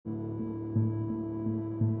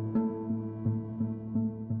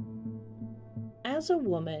As a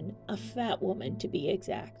woman, a fat woman to be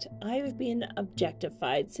exact, I've been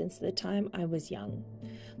objectified since the time I was young.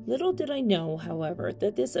 Little did I know, however,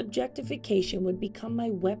 that this objectification would become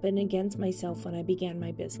my weapon against myself when I began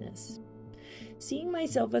my business. Seeing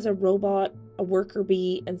myself as a robot, a worker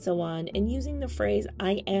bee, and so on, and using the phrase,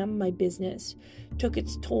 "I am my business," took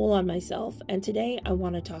its toll on myself, and today I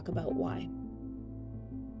want to talk about why.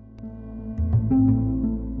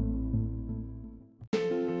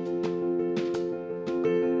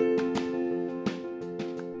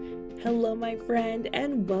 Hello, my friend,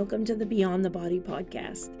 and welcome to the Beyond the Body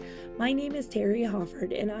podcast. My name is Terry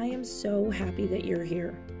Hofford, and I am so happy that you're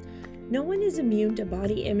here. No one is immune to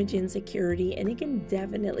body image insecurity, and it can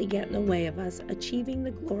definitely get in the way of us achieving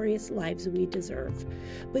the glorious lives we deserve.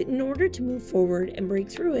 But in order to move forward and break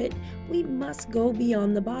through it, we must go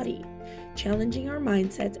beyond the body, challenging our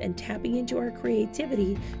mindsets and tapping into our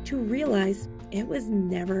creativity to realize it was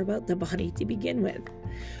never about the body to begin with.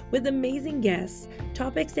 With amazing guests,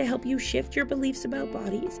 topics to help you shift your beliefs about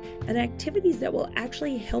bodies, and activities that will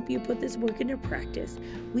actually help you put this work into practice,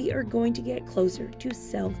 we are going to get closer to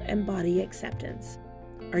self and body acceptance.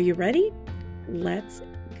 Are you ready? Let's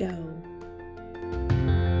go.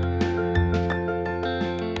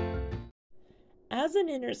 As an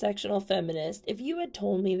intersectional feminist, if you had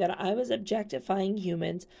told me that I was objectifying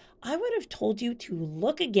humans, I would have told you to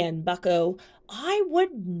look again, bucko. I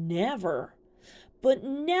would never. But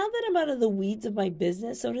now that I'm out of the weeds of my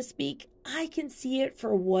business, so to speak, I can see it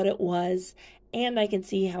for what it was, and I can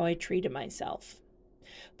see how I treated myself.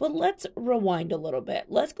 But let's rewind a little bit.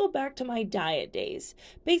 Let's go back to my diet days.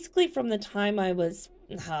 Basically, from the time I was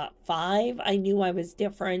 5, I knew I was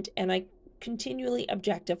different, and I continually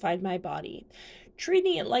objectified my body,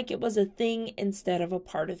 treating it like it was a thing instead of a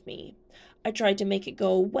part of me. I tried to make it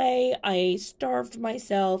go away. I starved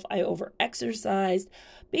myself. I overexercised.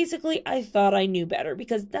 Basically, I thought I knew better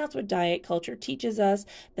because that's what diet culture teaches us,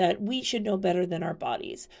 that we should know better than our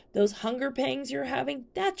bodies. Those hunger pangs you're having,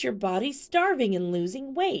 that's your body starving and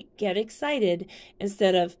losing weight. Get excited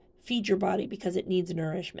instead of feed your body because it needs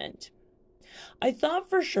nourishment. I thought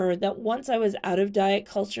for sure that once I was out of diet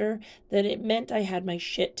culture, that it meant I had my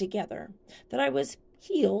shit together, that I was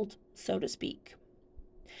healed, so to speak.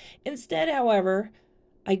 Instead, however,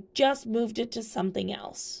 I just moved it to something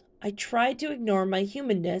else. I tried to ignore my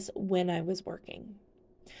humanness when I was working.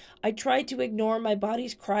 I tried to ignore my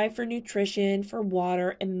body's cry for nutrition, for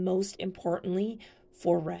water, and most importantly,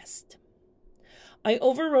 for rest. I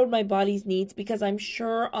overrode my body's needs because I'm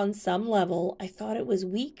sure on some level I thought it was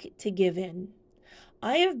weak to give in.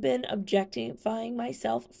 I have been objectifying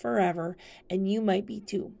myself forever, and you might be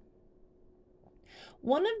too.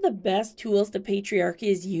 One of the best tools the patriarchy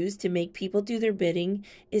has used to make people do their bidding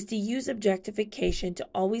is to use objectification to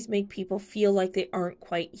always make people feel like they aren't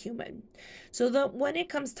quite human, so that when it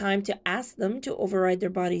comes time to ask them to override their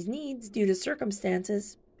body's needs due to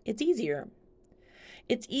circumstances, it's easier.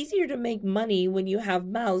 It's easier to make money when you have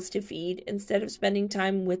mouths to feed instead of spending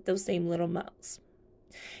time with those same little mouths.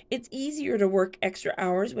 It's easier to work extra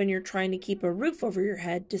hours when you're trying to keep a roof over your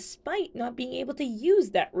head despite not being able to use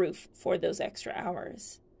that roof for those extra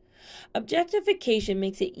hours. Objectification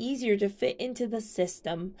makes it easier to fit into the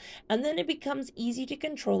system, and then it becomes easy to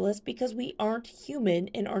control us because we aren't human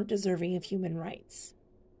and aren't deserving of human rights.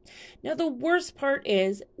 Now, the worst part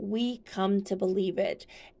is we come to believe it,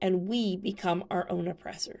 and we become our own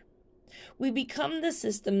oppressor. We become the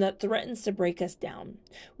system that threatens to break us down.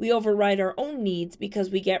 We override our own needs because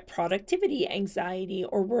we get productivity anxiety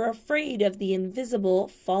or we're afraid of the invisible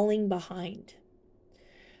falling behind.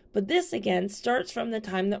 But this again starts from the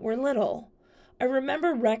time that we're little. I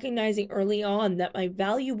remember recognizing early on that my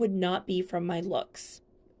value would not be from my looks,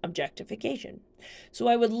 objectification. So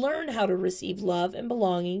I would learn how to receive love and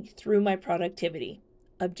belonging through my productivity,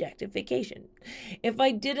 objectification. If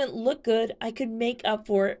I didn't look good, I could make up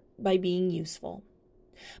for it by being useful.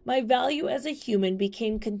 My value as a human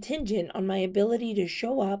became contingent on my ability to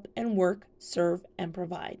show up and work, serve, and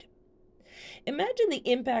provide. Imagine the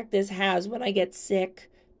impact this has when I get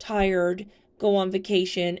sick, tired, go on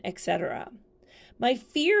vacation, etc. My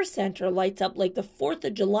fear center lights up like the 4th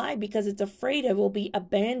of July because it's afraid I will be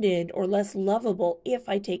abandoned or less lovable if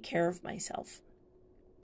I take care of myself.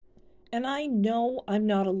 And I know I'm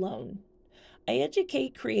not alone. I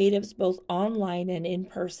educate creatives both online and in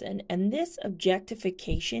person, and this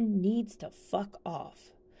objectification needs to fuck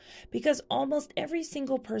off. because almost every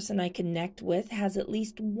single person I connect with has at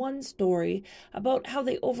least one story about how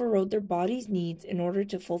they overrode their body's needs in order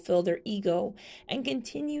to fulfill their ego and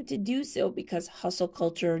continue to do so because hustle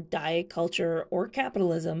culture, diet culture, or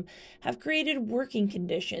capitalism have created working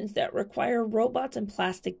conditions that require robots and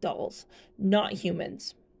plastic dolls, not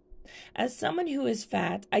humans. As someone who is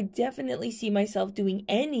fat, I definitely see myself doing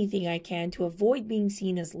anything I can to avoid being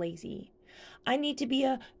seen as lazy. I need to be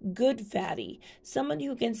a good fatty, someone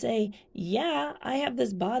who can say, yeah, I have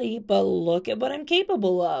this body, but look at what I'm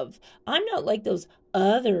capable of. I'm not like those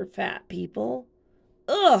other fat people.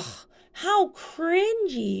 Ugh, how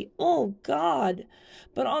cringy. Oh, God.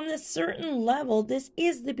 But on this certain level, this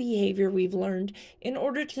is the behavior we've learned in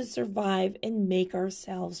order to survive and make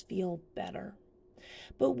ourselves feel better.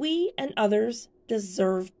 But we and others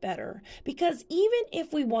deserve better, because even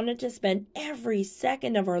if we wanted to spend every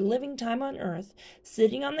second of our living time on earth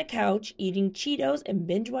sitting on the couch eating Cheetos and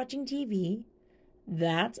binge watching TV,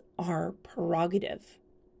 that's our prerogative.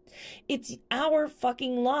 It's our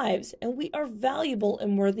fucking lives, and we are valuable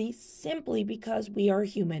and worthy simply because we are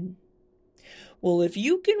human. Well, if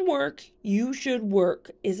you can work, you should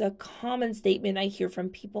work is a common statement I hear from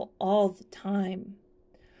people all the time.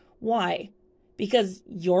 Why? Because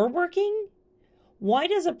you're working? Why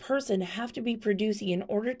does a person have to be producing in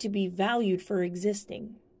order to be valued for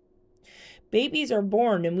existing? Babies are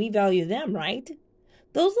born and we value them, right?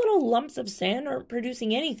 Those little lumps of sand aren't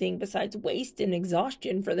producing anything besides waste and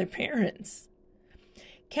exhaustion for their parents.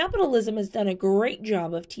 Capitalism has done a great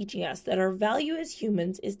job of teaching us that our value as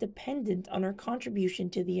humans is dependent on our contribution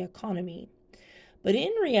to the economy. But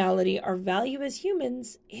in reality, our value as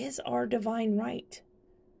humans is our divine right.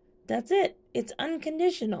 That's it. It's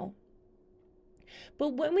unconditional.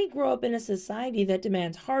 But when we grow up in a society that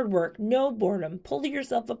demands hard work, no boredom, pull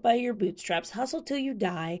yourself up by your bootstraps, hustle till you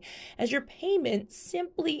die, as your payment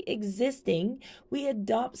simply existing, we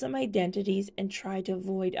adopt some identities and try to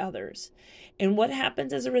avoid others. And what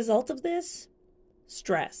happens as a result of this?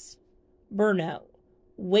 Stress, burnout,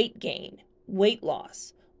 weight gain, weight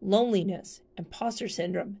loss, loneliness, imposter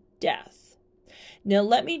syndrome, death. Now,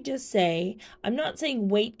 let me just say, I'm not saying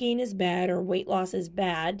weight gain is bad or weight loss is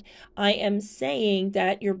bad. I am saying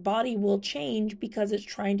that your body will change because it's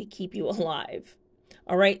trying to keep you alive.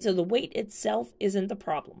 All right, so the weight itself isn't the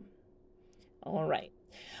problem. All right.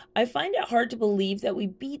 I find it hard to believe that we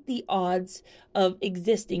beat the odds of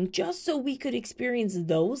existing just so we could experience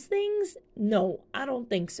those things. No, I don't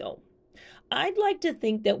think so. I'd like to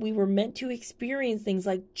think that we were meant to experience things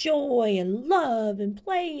like joy and love and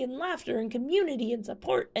play and laughter and community and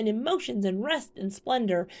support and emotions and rest and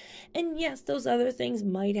splendor. And yes, those other things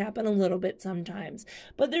might happen a little bit sometimes,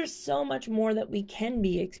 but there's so much more that we can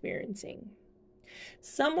be experiencing.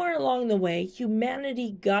 Somewhere along the way,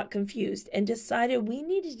 humanity got confused and decided we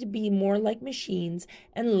needed to be more like machines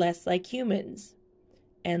and less like humans.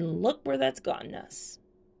 And look where that's gotten us.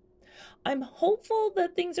 I'm hopeful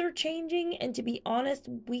that things are changing, and to be honest,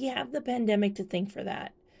 we have the pandemic to thank for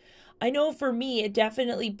that. I know for me, it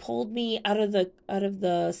definitely pulled me out of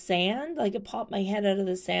the sand, like it popped my head out of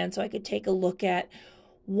the sand so I could take a look at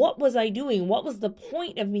what was I doing? What was the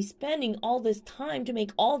point of me spending all this time to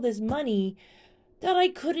make all this money that I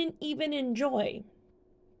couldn't even enjoy?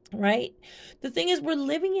 Right? The thing is, we're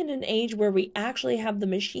living in an age where we actually have the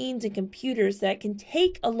machines and computers that can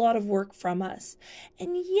take a lot of work from us.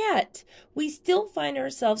 And yet, we still find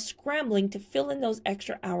ourselves scrambling to fill in those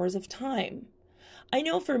extra hours of time. I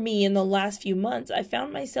know for me, in the last few months, I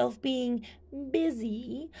found myself being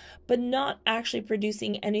busy, but not actually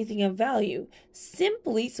producing anything of value,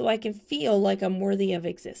 simply so I can feel like I'm worthy of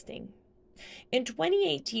existing. In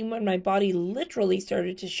 2018, when my body literally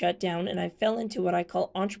started to shut down and I fell into what I call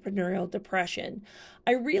entrepreneurial depression,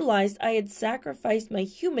 I realized I had sacrificed my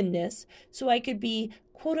humanness so I could be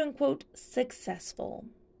quote unquote successful.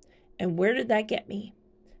 And where did that get me?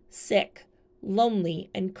 Sick, lonely,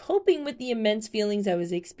 and coping with the immense feelings I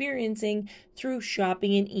was experiencing through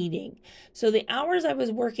shopping and eating. So the hours I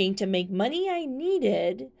was working to make money I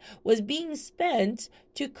needed was being spent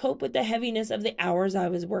to cope with the heaviness of the hours I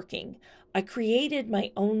was working. I created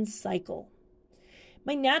my own cycle.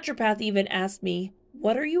 My naturopath even asked me,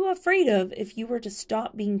 what are you afraid of if you were to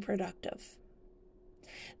stop being productive?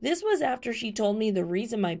 This was after she told me the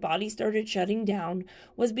reason my body started shutting down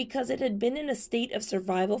was because it had been in a state of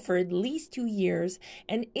survival for at least 2 years,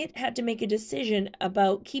 and it had to make a decision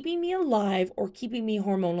about keeping me alive or keeping me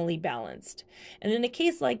hormonally balanced. And in a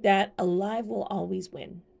case like that, alive will always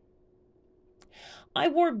win. I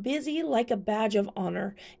wore busy like a badge of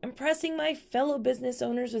honor, impressing my fellow business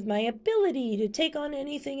owners with my ability to take on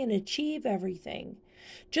anything and achieve everything.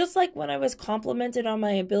 Just like when I was complimented on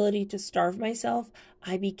my ability to starve myself,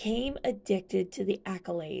 I became addicted to the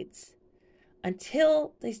accolades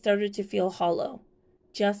until they started to feel hollow,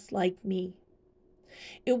 just like me.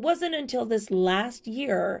 It wasn't until this last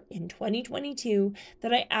year, in 2022,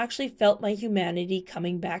 that I actually felt my humanity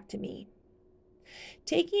coming back to me.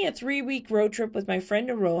 Taking a 3-week road trip with my friend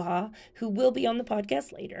Aroha, who will be on the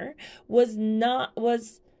podcast later, was not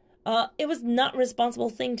a responsible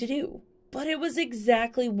thing to do, but it was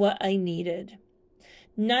exactly what I needed.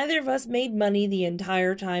 Neither of us made money the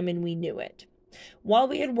entire time, and we knew it. While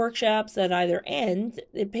we had workshops at either end,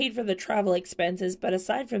 it paid for the travel expenses, but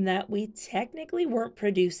aside from that, we technically weren't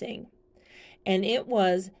producing. And it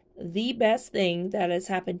was the best thing that has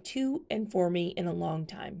happened to and for me in a long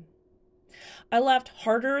time. I laughed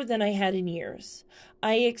harder than I had in years.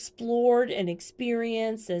 I explored and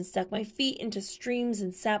experienced and stuck my feet into streams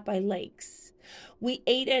and sat by lakes. We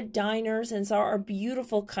ate at diners and saw our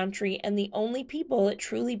beautiful country, and the only people it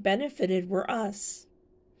truly benefited were us.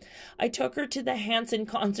 I took her to the Hanson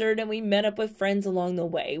concert, and we met up with friends along the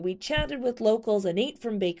way. We chatted with locals and ate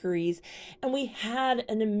from bakeries, and we had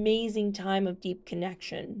an amazing time of deep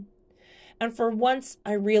connection. And for once,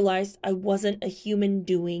 I realized I wasn't a human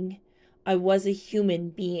doing. I was a human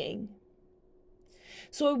being.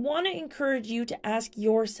 So I want to encourage you to ask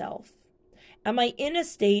yourself, am I in a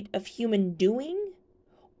state of human doing,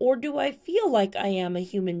 or do I feel like I am a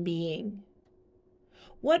human being?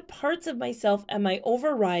 What parts of myself am I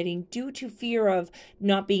overriding due to fear of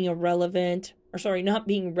not being relevant,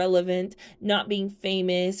 not being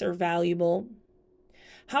famous or valuable?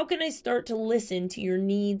 How can I start to listen to your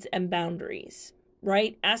needs and boundaries,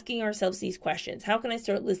 right? Asking ourselves these questions. How can I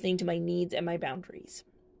start listening to my needs and my boundaries?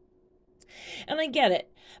 And I get it.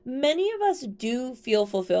 Many of us do feel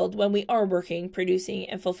fulfilled when we are working, producing,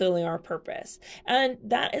 and fulfilling our purpose. And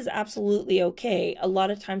that is absolutely okay. A lot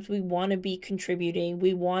of times we want to be contributing.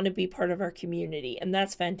 We want to be part of our community. And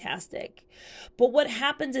that's fantastic. But what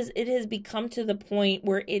happens is it has become to the point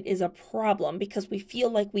where it is a problem because we feel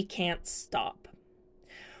like we can't stop.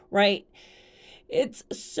 Right? It's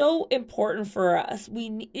so important for us.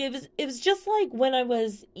 It was just like when I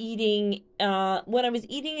was eating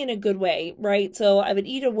in a good way, right? So I would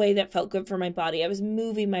eat a way that felt good for my body. I was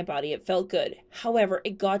moving my body. It felt good. However,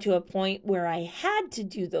 it got to a point where I had to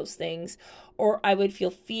do those things or I would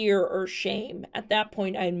feel fear or shame. At that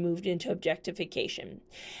point, I had moved into objectification.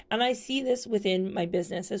 And I see this within my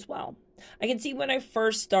business as well. I can see when I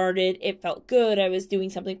first started, it felt good. I was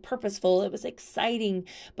doing something purposeful. It was exciting.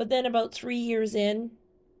 But then about 3 years in,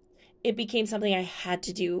 it became something I had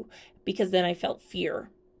to do because then I felt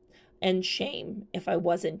fear and shame if I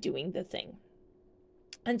wasn't doing the thing.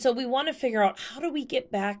 And so we want to figure out, how do we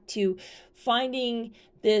get back to finding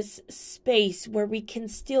this space where we can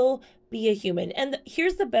still be a human? And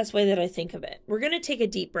here's the best way that I think of it. We're going to take a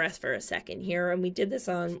deep breath for a second here, and we did this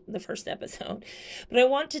on the first episode. But I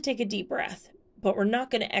want to take a deep breath, but we're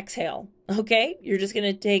not going to exhale, okay? You're just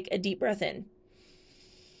going to take a deep breath in.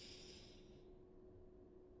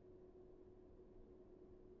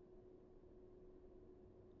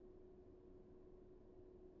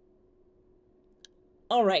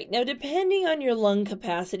 All right, now depending on your lung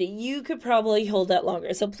capacity, you could probably hold that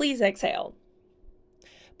longer, so please exhale.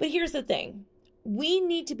 But here's the thing. We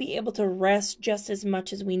need to be able to rest just as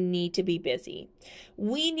much as we need to be busy.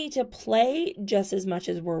 We need to play just as much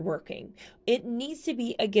as we're working. It needs to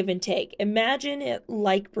be a give and take. Imagine it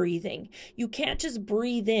like breathing. You can't just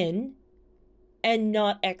breathe in and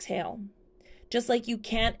not exhale. Just like you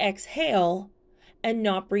can't exhale and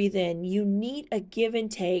not breathe in. You need a give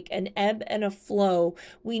and take, an ebb and a flow.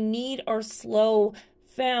 We need our slow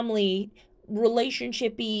family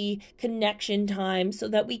relationshipy connection time so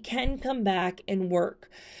that we can come back and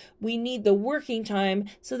work. We need the working time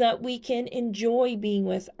so that we can enjoy being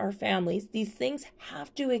with our families. These things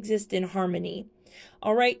have to exist in harmony.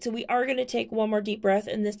 All right, so we are going to take one more deep breath,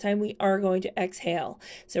 and this time we are going to exhale.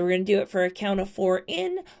 So we're going to do it for a count of 4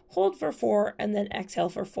 in, hold for 4, and then exhale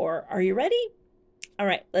for 4. Are you ready? All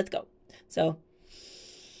right, let's go. So,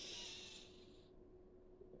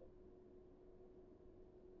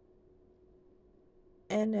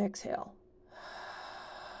 and exhale.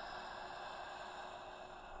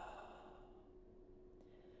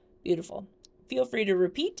 Beautiful. Feel free to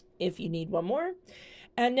repeat if you need one more.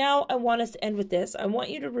 And now I want us to end with this. I want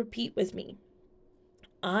you to repeat with me.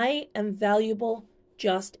 I am valuable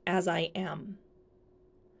just as I am.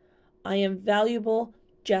 I am valuable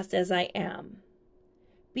just as I am.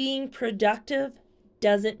 Being productive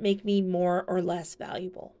doesn't make me more or less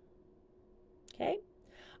valuable. Okay?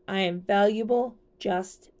 I am valuable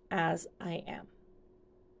just as I am.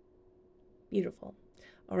 Beautiful.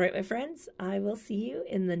 All right, my friends, I will see you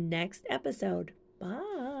in the next episode.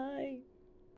 Bye.